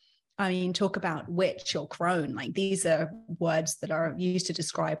figure. I mean, talk about witch or crone, like these are words that are used to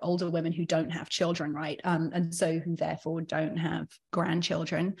describe older women who don't have children, right? And so who therefore don't have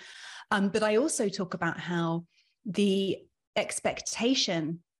grandchildren. But I also talk about how the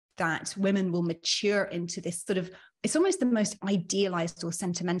expectation that women will mature into this sort of, it's almost the most idealized or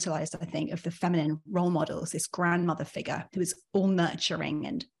sentimentalized, I think, of the feminine role models, this grandmother figure who is all nurturing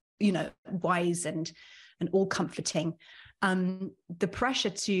and, you know, wise and all comforting. The pressure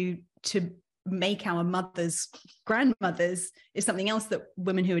to make our mothers grandmothers is something else that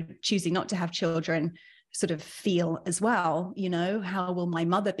women who are choosing not to have children sort of feel as well. You know, how will my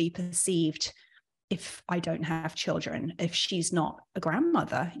mother be perceived if I don't have children, if she's not a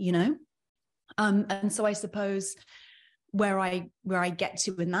grandmother, you know? And so I suppose where I get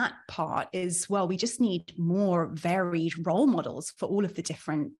to in that part is, well, we just need more varied role models for all of the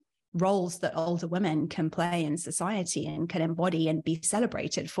different roles that older women can play in society and can embody and be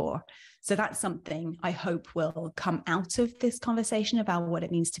celebrated for. So that's something I hope will come out of this conversation about what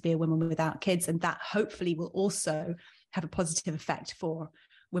it means to be a woman without kids. And that hopefully will also have a positive effect for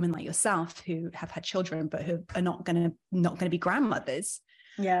women like yourself who have had children, but who are not going to be grandmothers.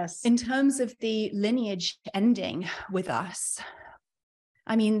 Yes. In terms of the lineage ending with us,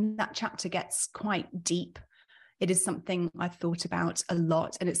 I mean, that chapter gets quite deep. It is something I've thought about a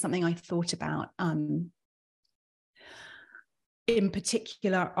lot, and it's something I thought about in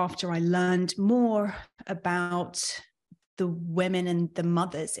particular after I learned more about the women and the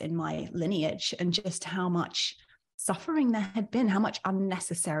mothers in my lineage, and just how much suffering there had been, how much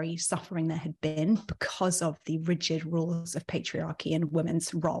unnecessary suffering there had been because of the rigid rules of patriarchy and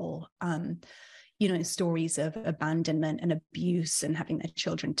women's role. You know, stories of abandonment and abuse and having their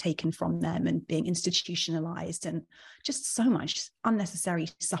children taken from them and being institutionalized, and just so much unnecessary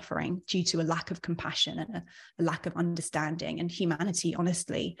suffering due to a lack of compassion and a lack of understanding and humanity,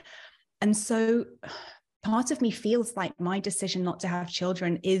 honestly. And so part of me feels like my decision not to have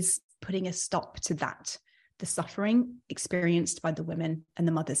children is putting a stop to that, the suffering experienced by the women and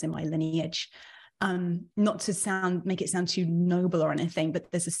the mothers in my lineage. Not to make it sound too noble or anything,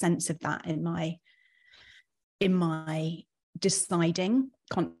 but there's a sense of that in my deciding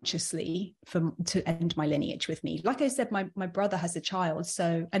consciously to end my lineage with me. Like I said, my brother has a child.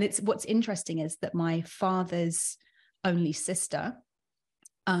 So, and it's, what's interesting is that my father's only sister,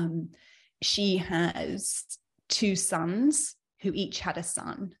 she has two sons who each had a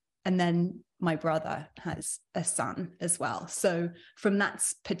son. And then my brother has a son as well. So from that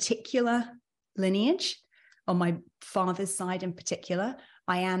particular lineage, on my father's side in particular,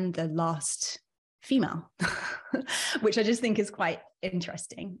 I am the last female, which I just think is quite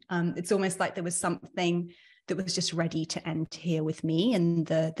interesting. It's almost like there was something that was just ready to end here with me, and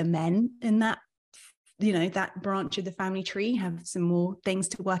the men in that, you know, that branch of the family tree have some more things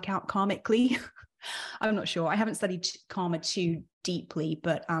to work out karmically. I'm not sure. I haven't studied karma too deeply,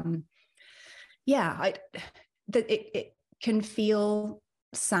 but yeah, it can feel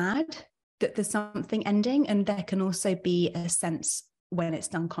sad that there's something ending, and there can also be a sense when it's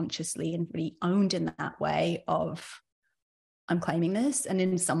done consciously and really owned in that way of, I'm claiming this, and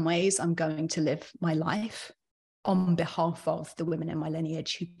in some ways I'm going to live my life on behalf of the women in my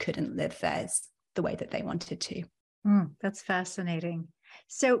lineage who couldn't live theirs the way that they wanted to. That's fascinating.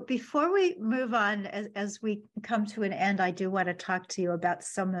 So before we move on, as we come to an end, I do want to talk to you about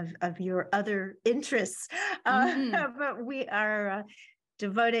some of your other interests, but we are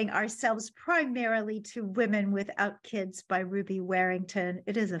devoting ourselves primarily to Women Without Kids by Ruby Warrington.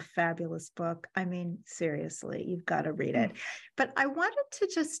 It is a fabulous book. I mean, seriously, you've got to read it. But I wanted to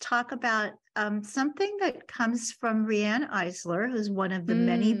just talk about something that comes from Riane Eisler, who's one of the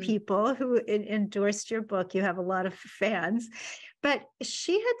many people who endorsed your book. You have a lot of fans. But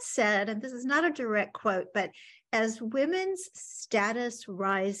she had said, and this is not a direct quote, but as women's status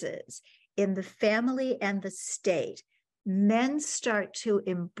rises in the family and the state, men start to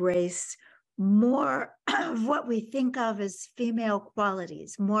embrace more of what we think of as female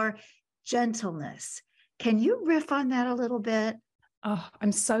qualities, more gentleness. Can you riff on that a little bit? Oh,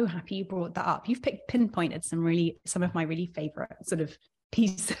 I'm so happy you brought that up. You've pinpointed some of my really favorite sort of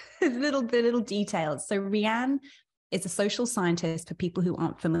pieces, little details. So Riane is a social scientist, for people who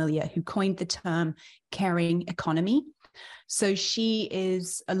aren't familiar, who coined the term caring economy. So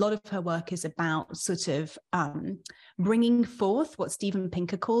a lot of her work is about sort of bringing forth what Steven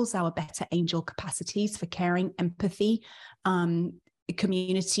Pinker calls our better angel capacities for caring, empathy,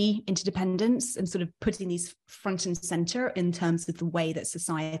 community, interdependence, and sort of putting these front and center in terms of the way that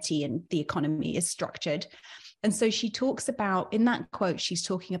society and the economy is structured. And so she talks about, in that quote, she's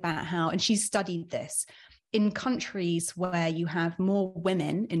talking about how, and she's studied this, in countries where you have more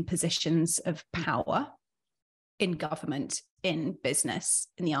women in positions of power, in government, in business,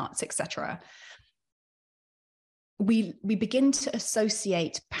 in the arts, etc., we begin to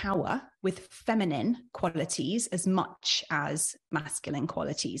associate power with feminine qualities as much as masculine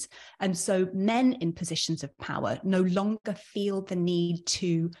qualities. And so men in positions of power no longer feel the need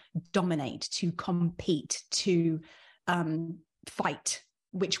to dominate, to compete, to fight,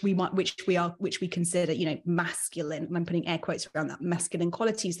 which we consider, you know, masculine. I'm putting air quotes around that, masculine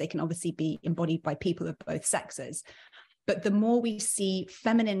qualities. They can obviously be embodied by people of both sexes. But the more we see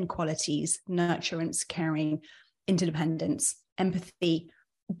feminine qualities, nurturance, caring, interdependence, empathy,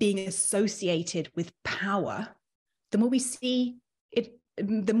 being associated with power, the more we see it,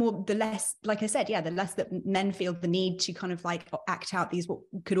 the less, like I said, the less that men feel the need to kind of like act out these what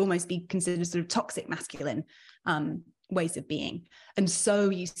could almost be considered sort of toxic masculine ways of being. And so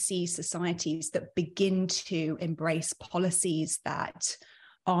you see societies that begin to embrace policies that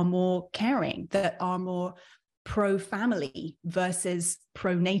are more caring, that are more pro-family versus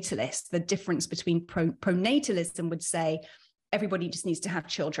pro-natalist. The difference between pro-natalism would say everybody just needs to have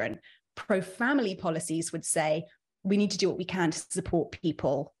children. Pro-family policies would say we need to do what we can to support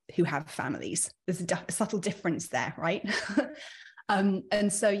people who have families. There's a subtle difference there, right?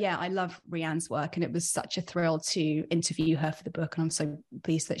 And so, I love Rianne's work, and it was such a thrill to interview her for the book. And I'm so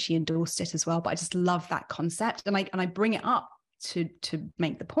pleased that she endorsed it as well. But I just love that concept. And I bring it up to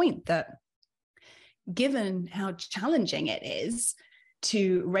make the point that given how challenging it is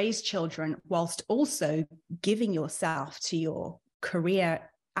to raise children whilst also giving yourself to your career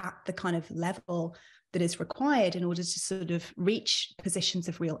at the kind of level that is required in order to sort of reach positions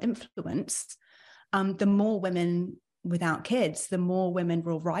of real influence, the more women without kids, the more women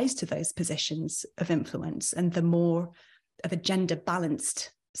will rise to those positions of influence, and the more of a gender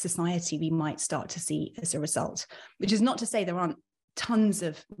balanced society we might start to see as a result. Which is not to say there aren't tons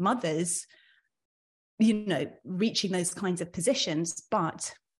of mothers, you know, reaching those kinds of positions,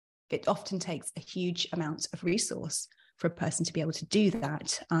 but it often takes a huge amount of resource for a person to be able to do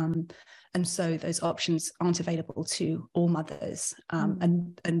that. And so those options aren't available to all mothers.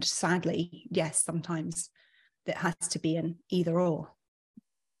 And sadly, yes, sometimes it has to be an either or.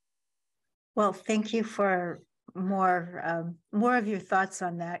 Well, thank you for more of your thoughts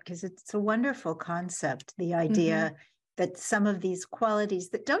on that, because it's a wonderful concept, the idea that some of these qualities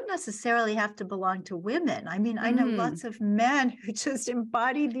that don't necessarily have to belong to women. I mean, I know lots of men who just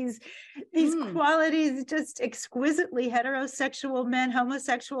embody these qualities, just exquisitely heterosexual men,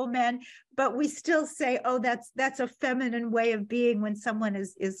 homosexual men, but we still say, oh, that's a feminine way of being when someone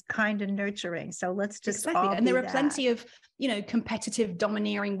is kind and nurturing. So let's just all and there are that. plenty of, you know, competitive,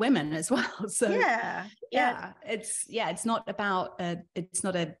 domineering women as well. So it's not about it's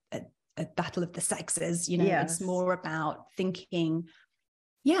not a battle of the sexes, you know. It's more about thinking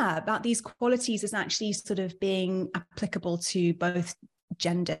about these qualities as actually sort of being applicable to both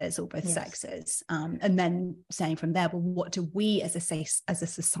genders or both sexes, and then saying from there, well, what do we as a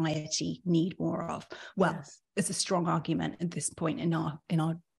society need more of? Well, there's a strong argument at this point in our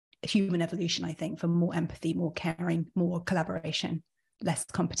human evolution, I think, for more empathy, more caring, more collaboration, less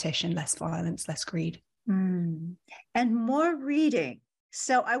competition, less violence, less greed, and more reading.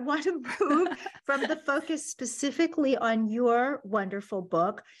 So I want to move from the focus specifically on your wonderful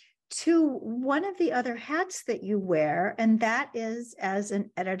book to one of the other hats that you wear, and that is as an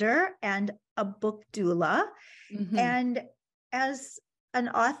editor and a book doula. And as an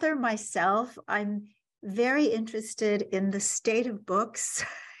author myself, I'm very interested in the state of books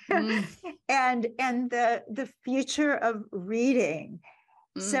and the future of reading.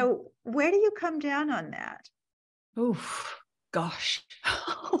 So where do you come down on that? Oof. Gosh,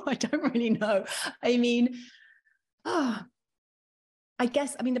 I don't really know. I mean, I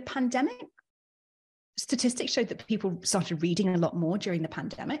guess, the pandemic statistics showed that people started reading a lot more during the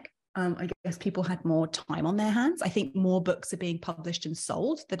pandemic. I guess people had more time on their hands. I think more books are being published and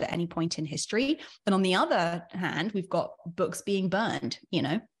sold than at any point in history. And on the other hand, we've got books being burned, you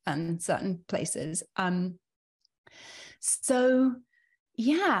know, in certain places. So,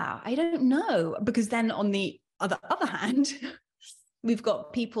 I don't know, because then on the other hand, we've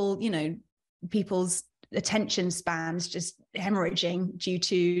got people, you know, people's attention spans just hemorrhaging due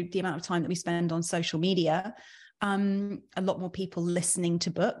to the amount of time that we spend on social media. A lot more people listening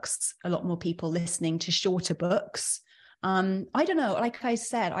to books, a lot more people listening to shorter books. I don't know, like I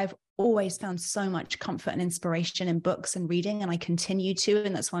said, I've always found so much comfort and inspiration in books and reading, and I continue to,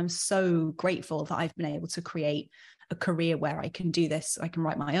 and that's why I'm so grateful that I've been able to create a career where I can do this. I can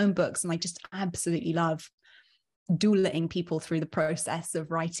write my own books, and I just absolutely love doulaing people through the process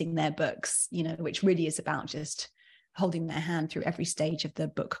of writing their books, you know, which really is about just holding their hand through every stage of the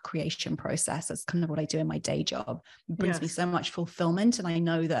book creation process. That's kind of what I do in my day job. It brings me so much fulfillment. And I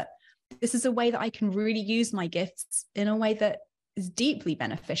know that this is a way that I can really use my gifts in a way that is deeply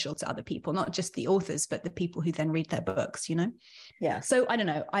beneficial to other people, not just the authors, but the people who then read their books, you know? Yeah. So I don't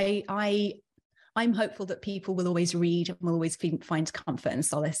know. I'm hopeful that people will always read and will always find comfort and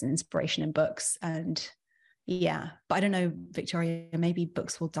solace and inspiration in books. And yeah, but I don't know, Victoria, maybe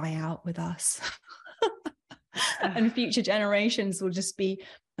books will die out with us. And future generations will just be,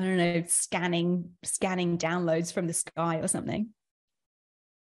 I don't know, scanning downloads from the sky or something.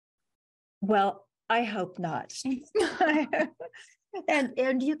 Well, I hope not.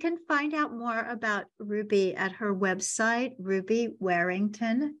 And you can find out more about Ruby at her website,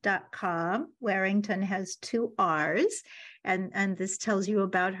 rubywarrington.com. Warrington has 2 R's. And this tells you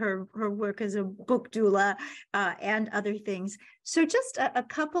about her work as a book doula and other things. So just a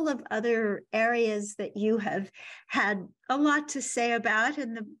couple of other areas that you have had a lot to say about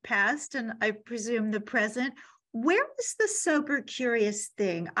in the past, and I presume the present. Where was the sober curious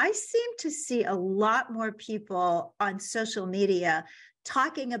thing? I seem to see a lot more people on social media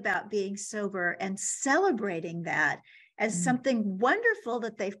talking about being sober and celebrating that as something wonderful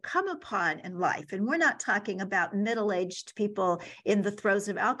that they've come upon in life. And we're not talking about middle-aged people in the throes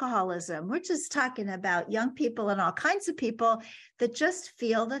of alcoholism. We're just talking about young people and all kinds of people that just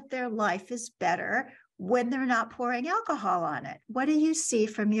feel that their life is better when they're not pouring alcohol on it. What do you see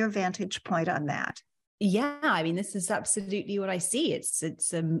from your vantage point on that? Yeah, I mean, this is absolutely what I see. It's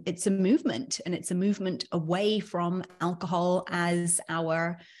a movement, and it's a movement away from alcohol as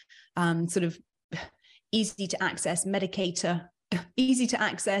our sort of easy to access medicator, easy to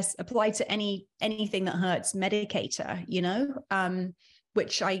access, apply to anything that hurts medicator, you know,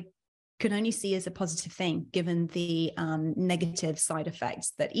 which I can only see as a positive thing, given the negative side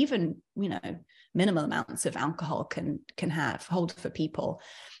effects that even, you know, minimal amounts of alcohol can hold for people.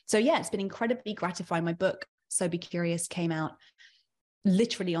 So yeah, it's been incredibly gratifying. My book, So Be Curious, came out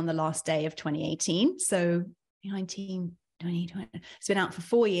literally on the last day of 2018. So 2020. It's been out for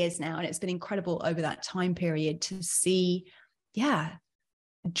 4 years now. And it's been incredible over that time period to see,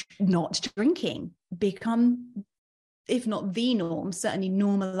 not drinking become, if not the norm, certainly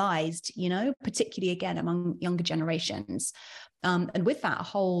normalized, you know, particularly again among younger generations. And with that, a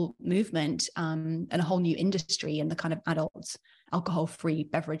whole movement and a whole new industry in the kind of adult alcohol-free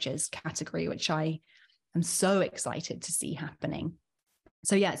beverages category, which I am so excited to see happening.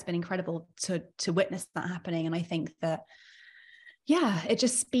 So yeah, it's been incredible to witness that happening. And I think that, it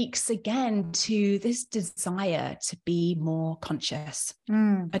just speaks again to this desire to be more conscious,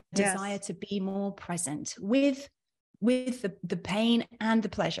 a desire to be more present with the pain and the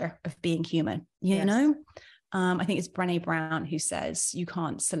pleasure of being human, you know? I think it's Brené Brown who says you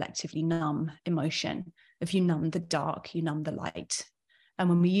can't selectively numb emotion. If you numb the dark, you numb the light. And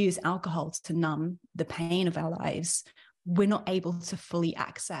when we use alcohol to numb the pain of our lives, we're not able to fully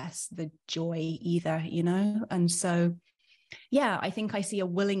access the joy either, you know? And so, I think I see a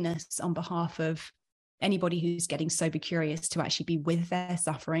willingness on behalf of anybody who's getting sober curious to actually be with their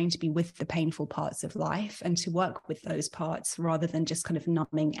suffering, to be with the painful parts of life, and to work with those parts rather than just kind of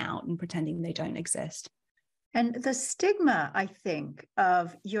numbing out and pretending they don't exist. And the stigma, I think,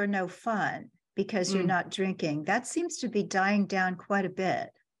 of you're no fun because you're not drinking, that seems to be dying down quite a bit.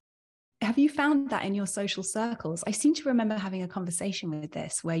 Have you found that in your social circles? I seem to remember having a conversation with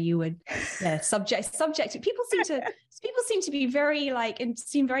this where you would subject. People seem to be very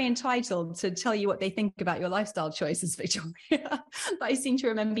seem very entitled to tell you what they think about your lifestyle choices, Victoria. But I seem to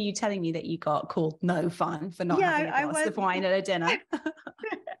remember you telling me that you got called no fun for not having a glass of wine at a dinner.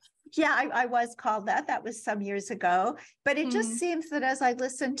 I was called that. That was some years ago. But it just seems that as I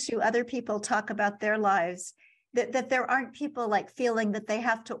listen to other people talk about their lives, that there aren't people like feeling that they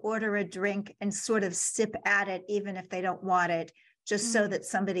have to order a drink and sort of sip at it, even if they don't want it, just so that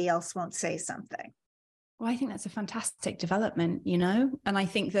somebody else won't say something. Well, I think that's a fantastic development, you know? And I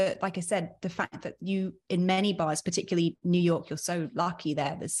think that, like I said, the fact that you, in many bars, particularly New York, you're so lucky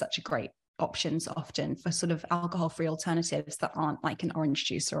there's such a great options often for sort of alcohol-free alternatives that aren't like an orange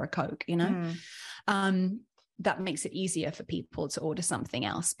juice or a Coke, you know? That makes it easier for people to order something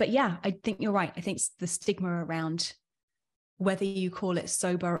else. But yeah, I think you're right. I think the stigma around whether you call it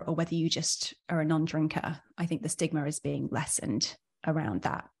sober or whether you just are a non-drinker, I think the stigma is being lessened around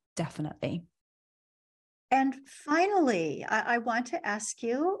that, definitely. And finally, I want to ask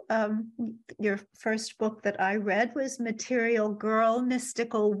you, your first book that I read was Material Girl,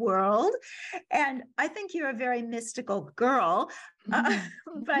 Mystical World. And I think you're a very mystical girl,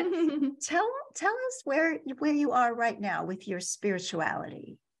 but tell us where you are right now with your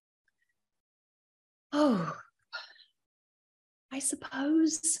spirituality. Oh, I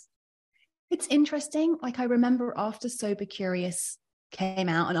suppose it's interesting. Like I remember after Sober Curious came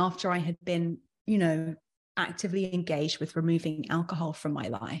out and after I had been, you know, actively engaged with removing alcohol from my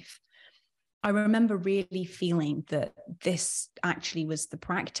life, I remember really feeling that this actually was the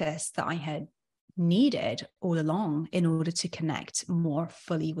practice that I had needed all along in order to connect more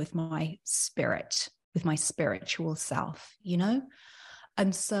fully with my spirit, with my spiritual self, you know?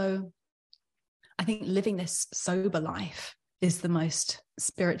 And so I think living this sober life is the most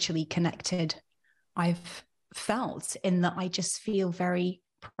spiritually connected I've felt, in that I just feel very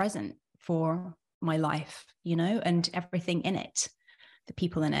present for my life, you know, and everything in it, the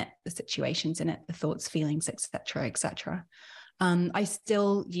people in it, the situations in it, the thoughts, feelings, etc., etc. I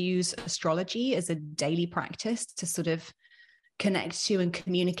still use astrology as a daily practice to sort of connect to and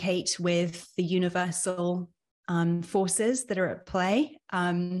communicate with the universal forces that are at play.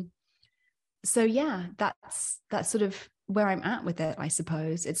 So yeah, that's sort of where I'm at with it, I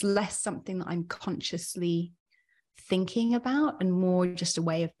suppose. It's less something that I'm consciously thinking about and more just a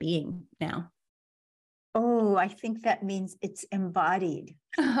way of being now. Oh, I think that means it's embodied,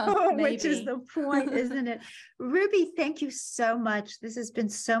 which is the point, isn't it? Ruby, thank you so much. This has been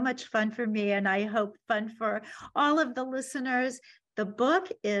so much fun for me, and I hope fun for all of the listeners. The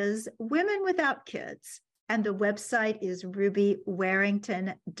book is Women Without Kids, and the website is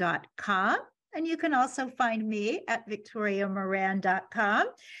rubywarrington.com. And you can also find me at victoriamoran.com.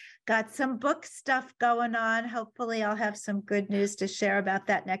 Got some book stuff going on. Hopefully I'll have some good news to share about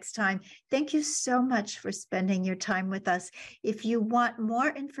that next time. Thank you so much for spending your time with us. If you want more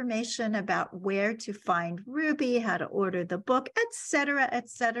information about where to find Ruby, how to order the book,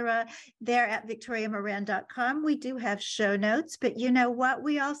 etc., there at victoriamoran.com. We do have show notes, but you know what?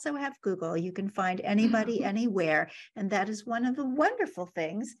 We also have Google. You can find anybody anywhere. And that is one of the wonderful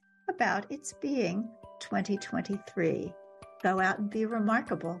things about its being 2023. Go out and be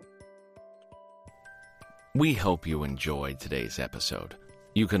remarkable. We hope you enjoyed today's episode.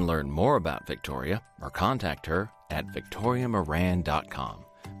 You can learn more about Victoria or contact her at victoriamoran.com.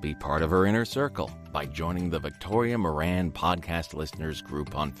 Be part of her inner circle by joining the Victoria Moran Podcast Listeners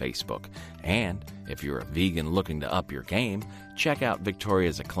group on Facebook. And if you're a vegan looking to up your game, check out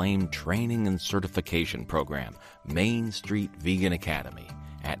Victoria's acclaimed training and certification program, Main Street Vegan Academy,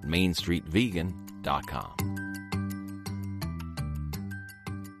 at mainstreetvegan.com.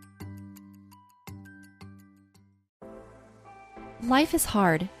 Life is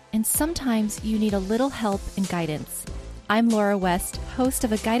hard, and sometimes you need a little help and guidance. I'm Laura West, host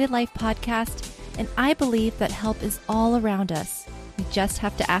of a Guided Life podcast, and I believe that help is all around us. We just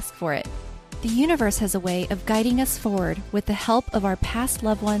have to ask for it. The universe has a way of guiding us forward with the help of our past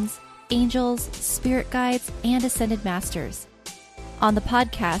loved ones, angels, spirit guides, and ascended masters. On the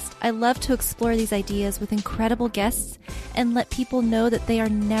podcast, I love to explore these ideas with incredible guests and let people know that they are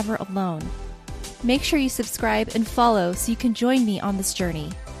never alone. Make sure you subscribe and follow so you can join me on this journey.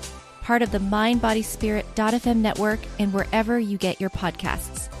 Part of the mindbodyspirit.fm network and wherever you get your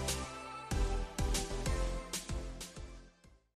podcasts.